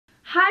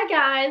Hi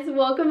guys,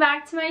 welcome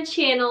back to my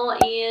channel,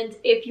 and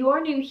if you're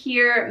new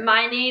here,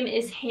 my name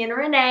is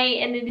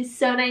Renee and it is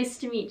so nice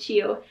to meet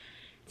you.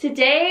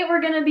 Today we're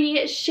going to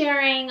be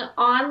sharing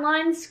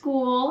online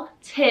school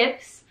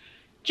tips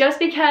just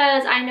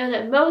because I know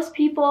that most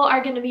people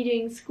are going to be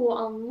doing school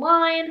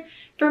online.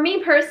 For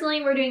me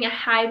personally, we're doing a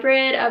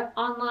hybrid of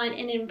online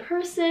and in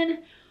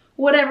person,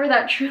 whatever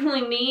that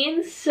truly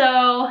means.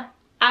 So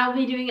I'll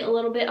be doing a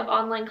little bit of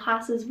online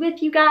classes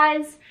with you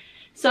guys.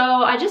 So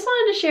I just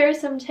wanted to share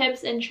some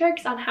tips and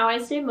tricks on how I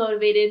stay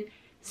motivated.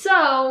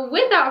 So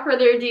without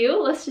further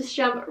ado, let's just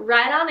jump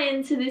right on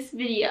into this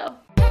video.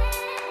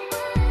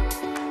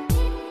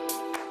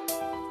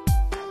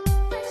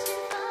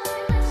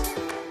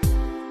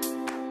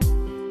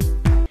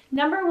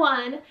 Number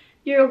one,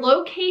 your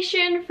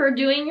location for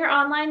doing your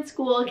online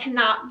school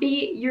cannot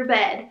be your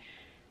bed.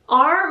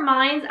 Our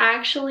minds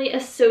actually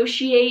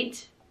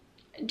associate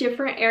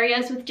different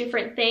areas with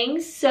different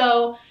things.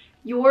 So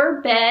your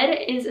bed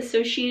is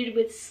associated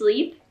with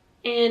sleep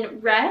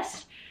and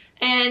rest,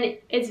 and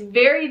it's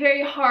very,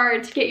 very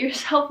hard to get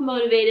yourself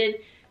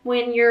motivated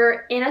when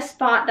you're in a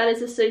spot that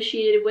is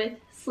associated with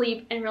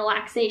sleep and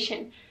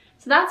relaxation.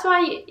 So that's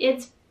why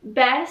it's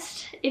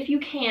best, if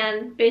you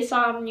can, based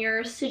on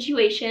your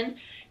situation,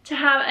 to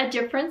have a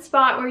different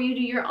spot where you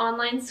do your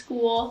online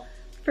school.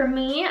 For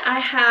me, I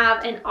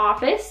have an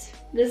office,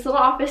 this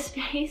little office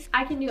space.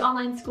 I can do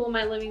online school in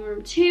my living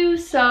room too,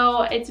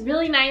 so it's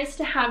really nice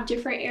to have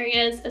different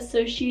areas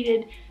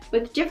associated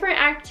with different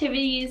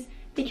activities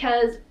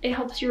because it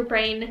helps your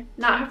brain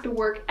not have to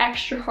work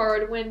extra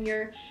hard when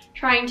you're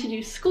trying to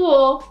do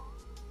school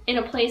in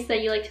a place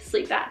that you like to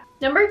sleep at.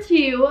 Number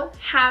two,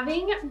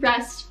 having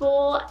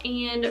restful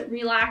and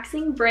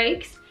relaxing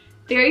breaks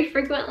very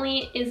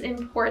frequently is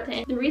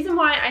important. The reason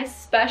why I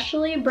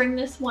especially bring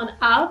this one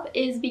up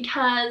is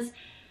because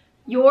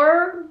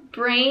your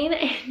brain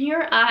and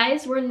your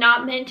eyes were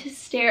not meant to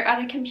stare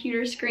at a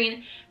computer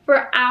screen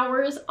for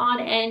hours on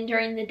end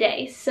during the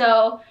day.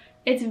 So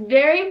it's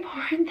very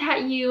important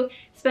that you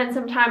spend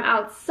some time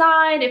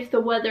outside if the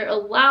weather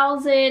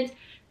allows it,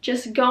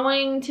 just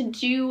going to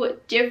do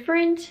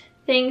different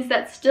things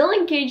that still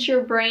engage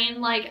your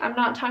brain. Like, I'm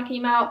not talking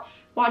about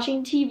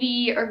watching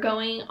TV or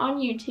going on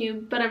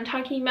YouTube, but I'm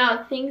talking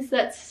about things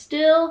that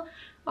still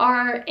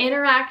are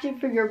interactive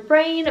for your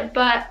brain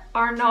but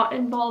are not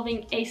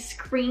involving a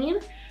screen.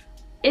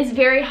 Is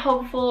very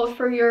helpful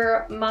for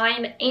your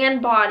mind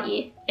and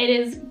body. It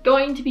is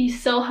going to be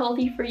so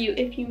healthy for you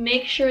if you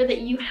make sure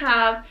that you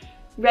have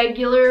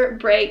regular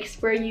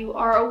breaks where you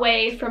are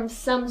away from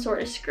some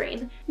sort of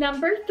screen.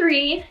 Number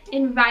three,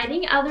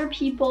 inviting other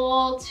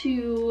people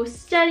to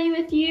study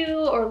with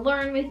you or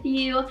learn with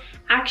you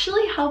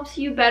actually helps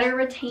you better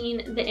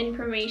retain the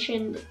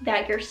information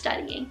that you're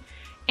studying.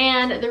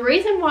 And the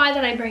reason why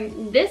that I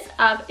bring this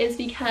up is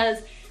because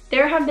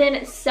there have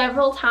been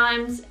several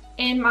times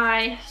in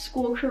my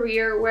school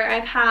career where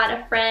I've had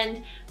a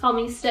friend help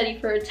me study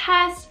for a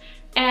test,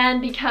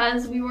 and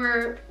because we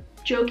were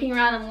joking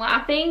around and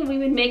laughing, we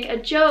would make a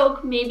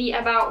joke maybe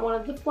about one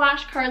of the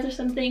flashcards or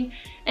something,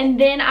 and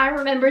then I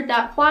remembered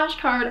that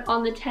flashcard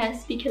on the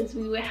test because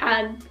we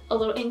had a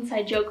little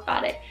inside joke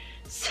about it.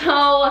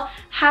 So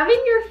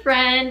having your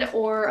friend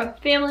or a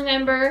family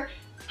member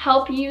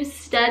help you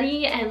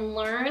study and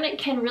learn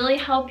can really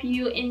help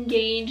you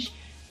engage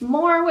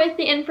more with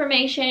the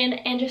information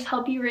and just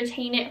help you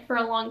retain it for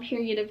a long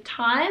period of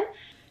time.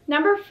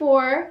 Number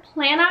four,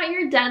 plan out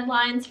your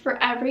deadlines for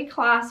every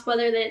class,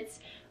 whether that's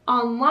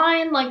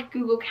online like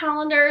Google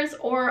Calendars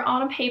or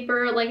on a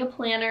paper like a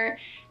planner.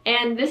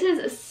 And this is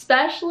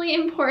especially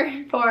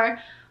important for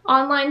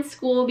online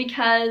school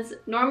because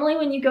normally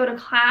when you go to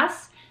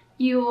class,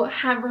 you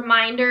have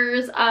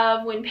reminders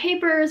of when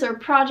papers or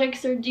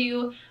projects are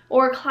due,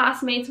 or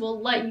classmates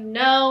will let you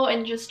know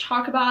and just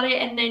talk about it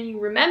and then you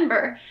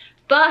remember.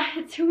 But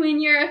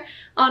when you're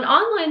on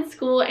online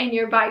school and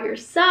you're by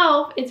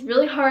yourself, it's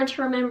really hard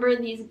to remember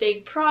these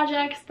big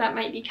projects that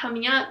might be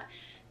coming up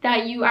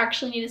that you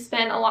actually need to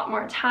spend a lot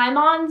more time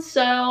on.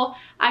 So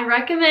I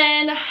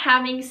recommend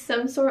having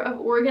some sort of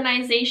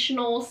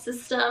organizational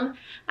system.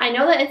 I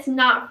know that it's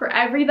not for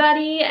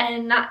everybody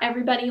and not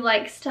everybody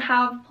likes to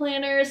have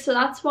planners, so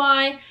that's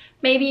why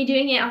maybe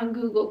doing it on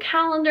Google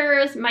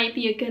Calendars might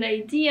be a good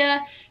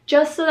idea,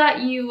 just so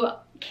that you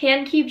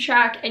can keep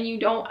track and you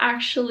don't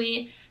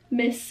actually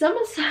miss some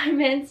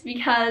assignments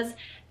because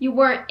you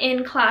weren't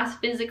in class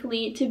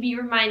physically to be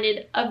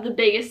reminded of the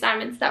big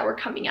assignments that were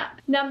coming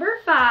up. Number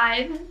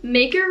five,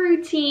 make a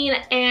routine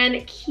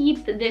and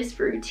keep this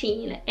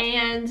routine.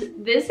 And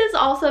this is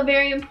also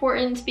very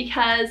important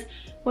because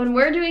when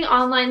we're doing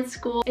online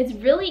school, it's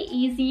really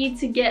easy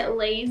to get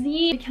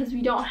lazy because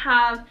we don't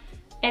have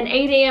an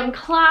 8 a.m.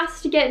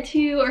 class to get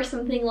to or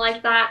something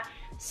like that.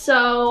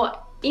 So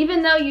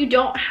even though you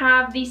don't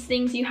have these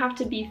things you have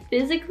to be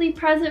physically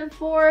present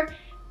for,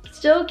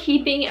 still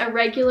keeping a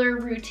regular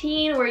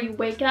routine where you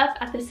wake up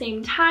at the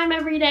same time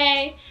every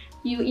day,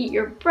 you eat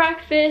your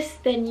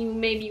breakfast, then you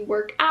maybe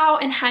work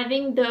out, and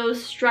having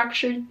those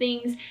structured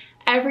things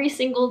every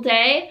single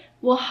day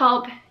will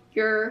help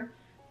your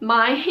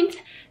mind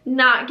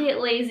not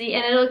get lazy,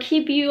 and it'll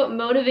keep you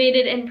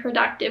motivated and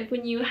productive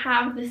when you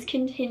have this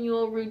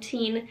continual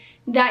routine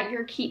that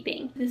you're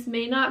keeping. This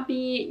may not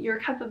be your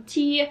cup of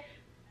tea,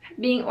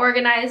 being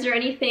organized or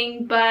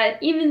anything, but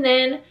even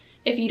then,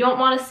 if you don't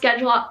want to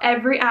schedule out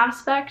every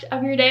aspect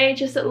of your day,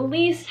 just at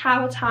least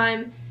have a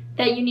time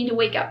that you need to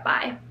wake up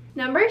by.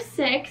 Number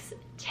 6,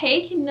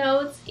 take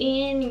notes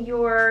in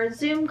your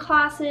Zoom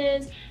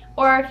classes,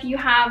 or if you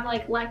have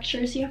like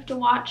lectures you have to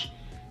watch,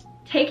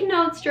 take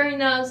notes during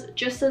those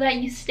just so that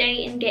you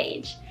stay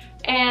engaged.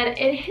 And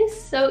it is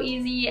so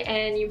easy,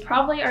 and you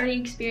probably already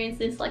experienced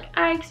this, like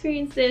I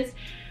experienced this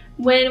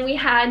when we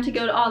had to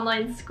go to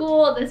online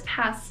school this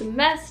past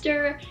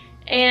semester,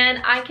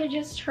 and I could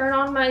just turn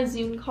on my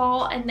Zoom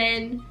call and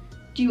then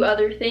do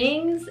other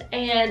things,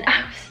 and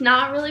I was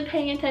not really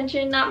paying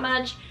attention, not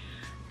much.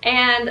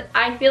 And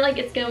I feel like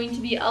it's going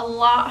to be a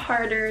lot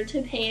harder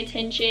to pay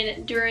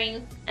attention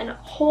during a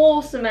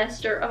whole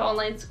semester of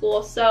online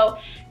school. So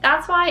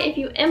that's why if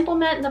you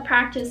implement the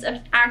practice of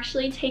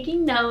actually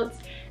taking notes,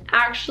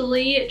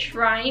 actually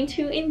trying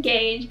to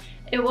engage,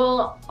 it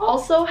will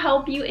also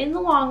help you in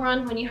the long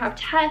run when you have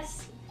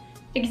tests,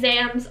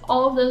 exams,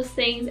 all of those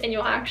things, and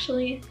you'll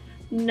actually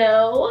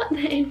know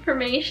the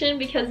information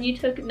because you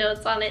took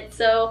notes on it.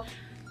 So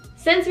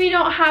since we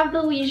don't have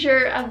the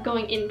leisure of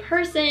going in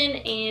person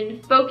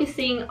and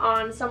focusing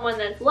on someone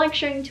that's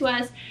lecturing to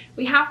us,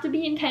 we have to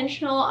be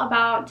intentional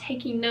about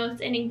taking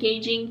notes and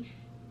engaging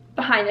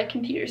behind a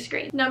computer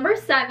screen. Number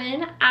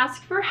 7,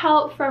 ask for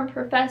help from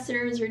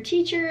professors or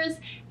teachers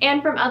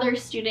and from other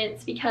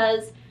students,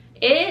 because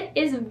it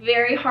is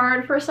very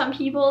hard for some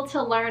people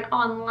to learn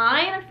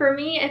online. For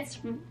me, it's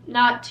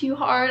not too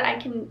hard. I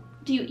can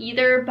do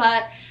either,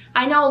 but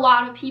I know a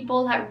lot of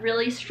people that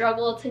really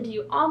struggle to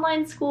do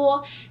online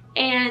school,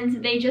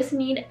 and they just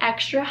need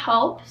extra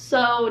help.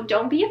 So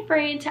don't be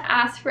afraid to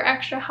ask for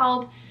extra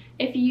help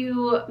if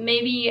you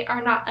maybe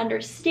are not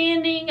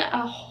understanding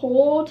a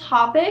whole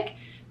topic.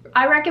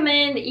 I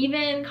recommend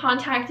even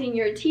contacting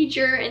your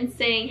teacher and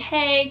saying,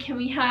 hey, can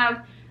we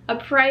have a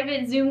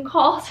private Zoom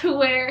call to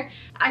where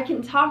I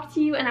can talk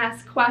to you and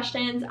ask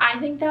questions? I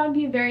think that would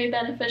be very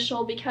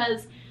beneficial,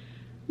 because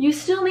you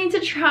still need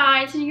to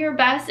try to do your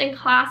best in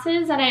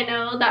classes, and I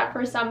know that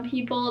for some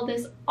people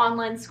this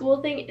online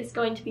school thing is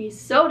going to be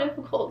so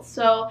difficult.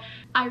 So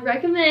I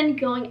recommend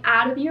going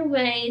out of your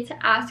way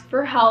to ask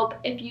for help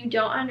if you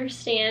don't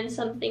understand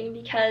something,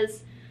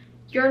 because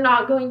you're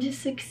not going to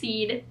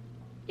succeed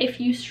if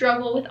you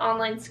struggle with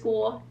online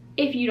school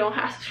if you don't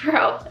ask for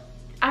help.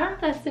 I don't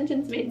know if that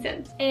sentence made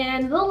sense.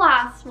 And the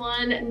last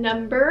one,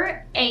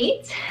 number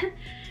 8,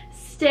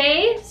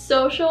 stay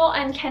social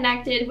and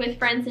connected with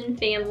friends and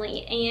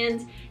family.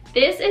 And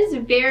this is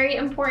very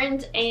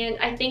important, and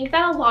I think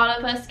that a lot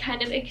of us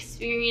kind of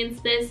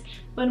experienced this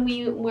when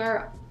we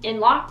were in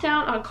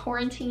lockdown on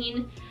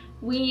quarantine.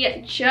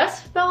 We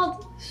just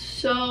felt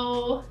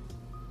so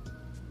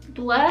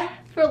bleh,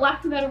 for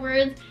lack of better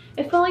words.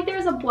 It felt like there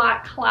was a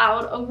black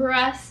cloud over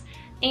us,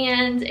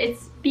 and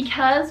it's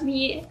because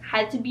we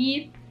had to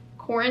be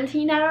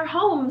quarantined at our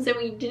homes and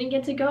we didn't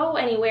get to go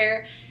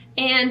anywhere.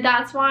 And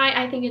that's why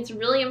I think it's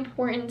really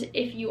important,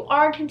 if you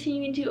are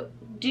continuing to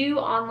do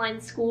online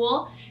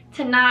school,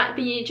 to not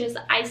be just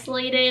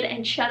isolated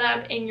and shut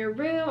up in your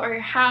room or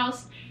your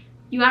house.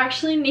 You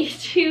actually need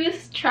to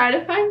try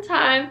to find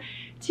time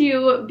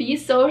to be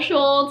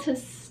social, to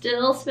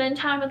still spend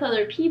time with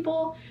other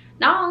people.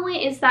 Not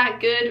only is that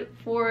good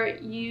for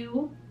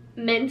you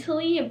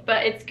mentally,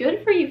 but it's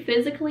good for you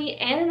physically,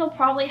 and it'll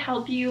probably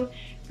help you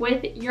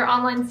with your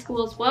online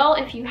school as well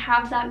if you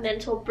have that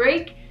mental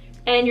break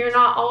and you're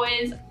not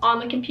always on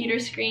the computer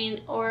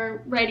screen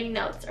or writing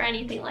notes or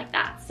anything like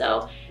that.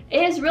 So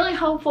it is really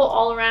helpful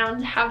all around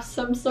to have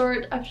some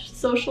sort of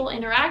social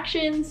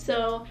interaction,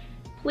 so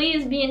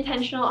please be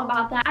intentional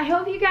about that. I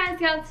hope you guys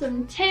got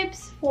some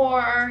tips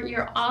for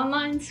your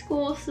online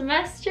school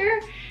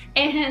semester,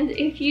 and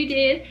if you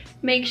did,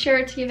 make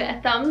sure to give it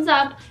a thumbs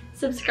up,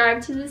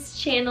 subscribe to this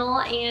channel,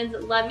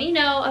 and let me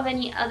know of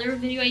any other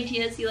video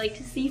ideas you'd like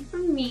to see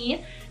from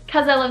me,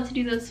 because I love to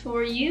do those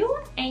for you.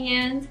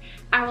 And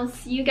I will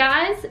see you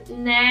guys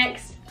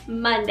next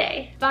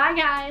Monday. Bye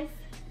guys!